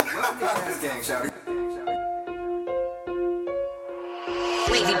gang, shout it.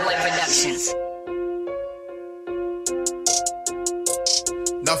 WavyboyProductions.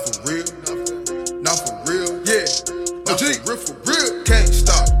 Not for real, not for real, yeah. Not for real, can't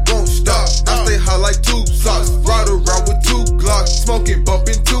stop, won't stop. I stay high like two socks, ride around with two Glocks, smoking,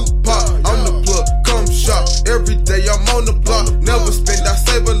 bumping Tupac. I'm the plug, come shop. Every day I'm on the block, never spend, I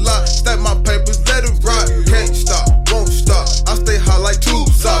save a lot. Stack my papers, let it ride. Can't stop, won't stop. I stay high like two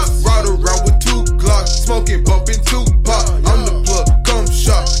socks, ride around with two Glocks, smoking, bumping Tupac. I'm the plug, come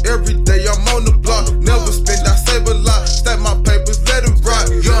shop. Every day I'm on the block, never spend, I save a lot. Stack my papers, let it ride.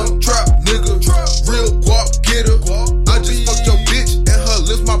 Young trap nigga, real guap getter. I just fucked your bitch and her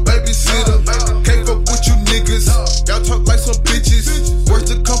lips my babysitter. Can't fuck with you niggas, y'all talk like some bitches. Where's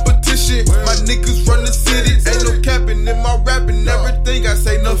the competition? My niggas run the city. Ain't no capping in my rapping, everything I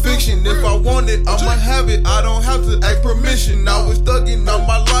say no fiction. If I want it, I'ma have it, I don't have to ask permission. I was thugging all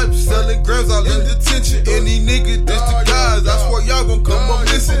my life, selling grams all in detention. Any nigga diss the guys, I swear y'all gon' come up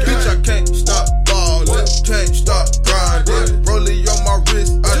missing. Bitch, I can't stop ballin', can't stop grinding. Rolling on my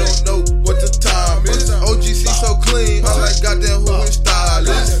wrist, I don't know what the time is. OGC so clean, I like goddamn who is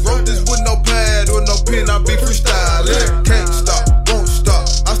stylist. Wrote this with no pad or no pen, I be freestyling. Can't stop, won't stop.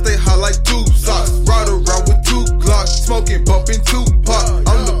 I stay high like two socks, ride around with two Glocks, smoking, bumping Tupac.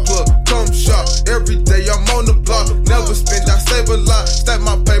 I'm the plug, come shop. Every day I'm on the block, never spend, I save a lot. Stack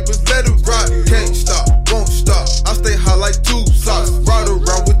my papers, let it ride. Can't stop, won't stop. I stay high like two socks, ride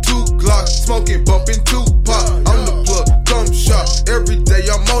around with two Glocks, smoking, bumping Tupac. I'm the plug, come shop. Every day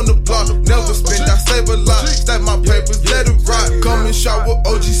I'm on the block, never spend, I save a lot. Stack my papers, let it ride. Come and shop with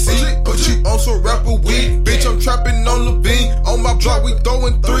OGC, OG on some rapper weed. Bitch, I'm trapping on the beam. On my block, we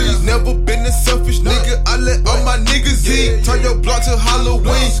throwing threes. Never been a selfish nigga, I let all my niggas eat. Turn your block to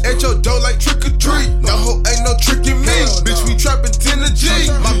Halloween, at your door like trick or treat. That hoe ain't no tricking me. Bitch, we trapping 10 a G.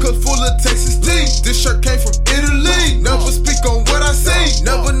 My cup full of Texas tea. This shirt came from